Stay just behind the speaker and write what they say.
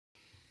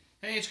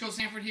Hey, it's Coach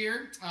Sanford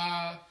here.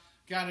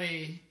 Got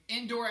a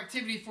indoor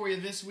activity for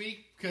you this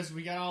week because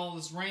we got all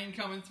this rain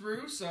coming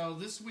through. So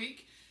this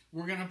week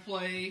we're gonna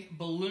play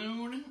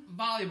balloon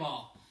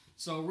volleyball.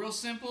 So real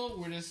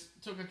simple. We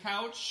just took a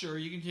couch, or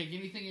you can take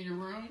anything in your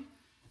room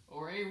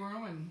or a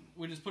room, and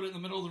we just put it in the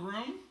middle of the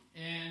room.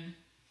 And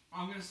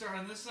I'm gonna start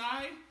on this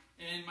side,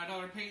 and my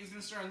daughter Peyton's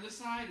gonna start on this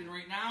side. And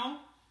right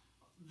now,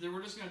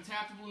 we're just gonna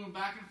tap the balloon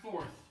back and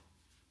forth,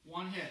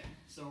 one hit.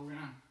 So we're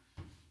gonna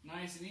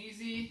nice and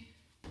easy.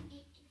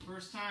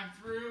 First time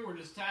through, we're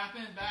just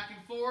tapping back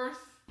and forth.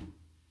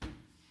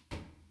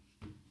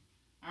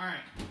 Alright,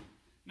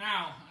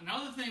 now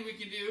another thing we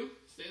can do,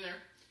 stay there,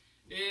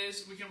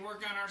 is we can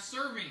work on our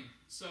serving.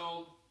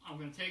 So I'm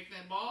going to take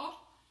that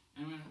ball,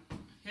 and I'm going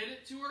to hit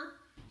it to her.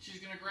 She's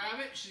going to grab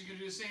it, she's going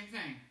to do the same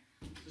thing.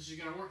 So she's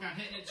got to work on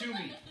hitting it to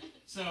me.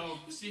 So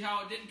see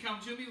how it didn't come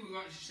to me?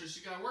 So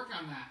she's got to work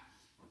on that.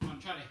 I'm going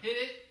to try to hit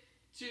it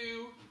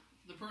to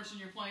the person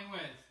you're playing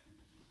with.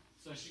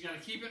 So she's got to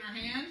keep it in her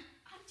hand.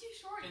 Too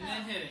short, and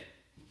then hit it.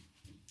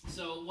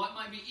 So what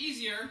might be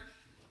easier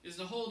is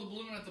to hold the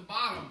balloon at the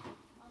bottom.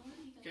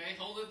 Okay,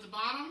 hold it at the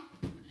bottom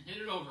and hit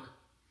it over.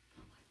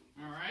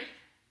 Alright?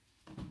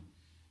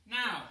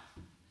 Now,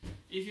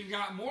 if you've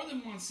got more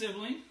than one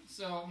sibling,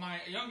 so my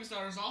youngest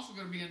daughter is also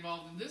going to be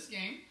involved in this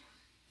game.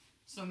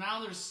 So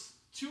now there's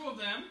two of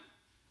them.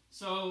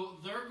 So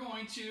they're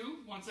going to,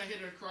 once I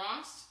hit it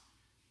across,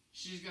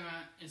 she's going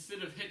to,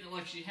 instead of hitting it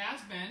like she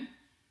has been,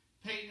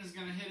 Peyton is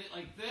going to hit it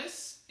like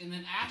this, and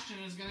then Ashton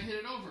is going to hit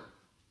it over.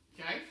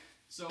 Okay?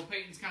 So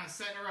Peyton's kind of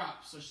setting her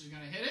up. So she's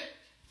going to hit it.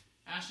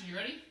 Ashton, you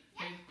ready?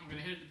 Yeah. Peyton, I'm going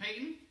to hit it to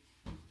Peyton.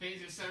 Peyton's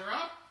going to set her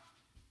up,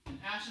 and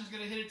Ashton's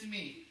going to hit it to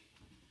me.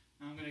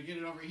 Now I'm going to get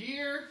it over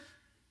here,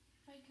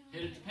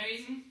 hit it to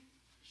Peyton.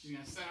 She's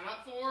going to set it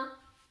up for her,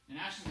 and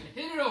Ashton's going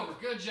to hit it over.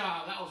 Good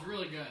job. That was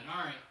really good.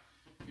 All right.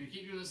 I'm going to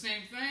keep doing the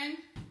same thing.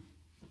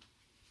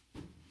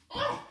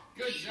 Oh,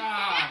 good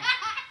job.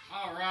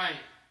 All right.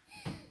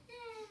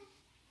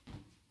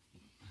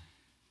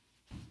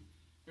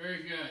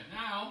 Very good.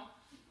 Now,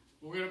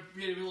 we're going to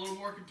be a little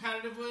more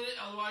competitive with it.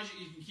 Otherwise,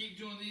 you can keep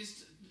doing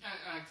these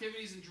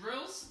activities and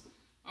drills.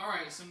 All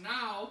right, so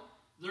now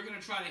they're going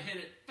to try to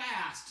hit it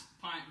fast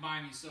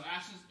by me. So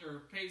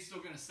Peyton's still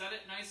going to set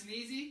it nice and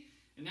easy,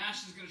 and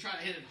Ashton's going to try to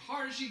hit it as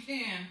hard as she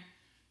can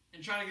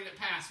and try to get it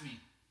past me.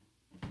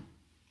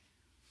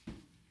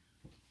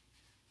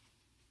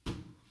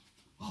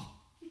 Oh.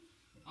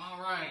 All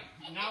right,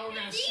 now we're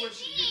going to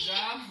switch. Good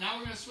job. Now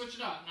we're going to switch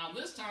it up. Now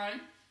this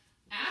time,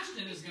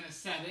 Ashton is going to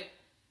set it,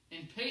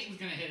 and Peyton's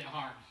going to hit it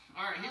hard.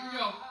 All right, here we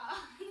go.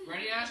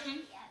 Ready,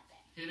 Ashton?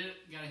 Hit it.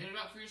 You got to hit it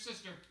up for your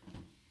sister.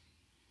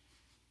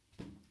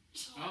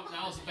 Oh,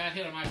 that was a bad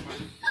hit on my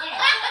part.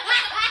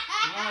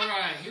 All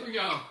right, here we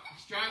go.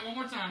 Let's try it one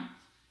more time.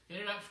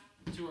 Hit it up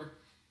to her.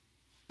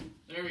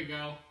 There we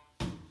go.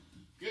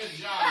 Good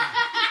job.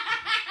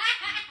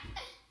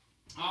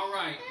 All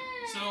right,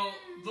 so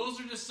those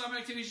are just some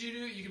activities you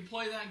do. You can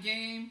play that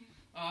game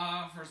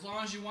for as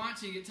long as you want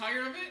till you get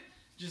tired of it.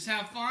 Just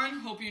have fun.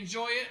 Hope you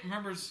enjoy it.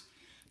 Remember, it's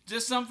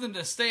just something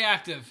to stay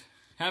active.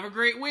 Have a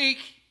great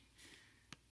week.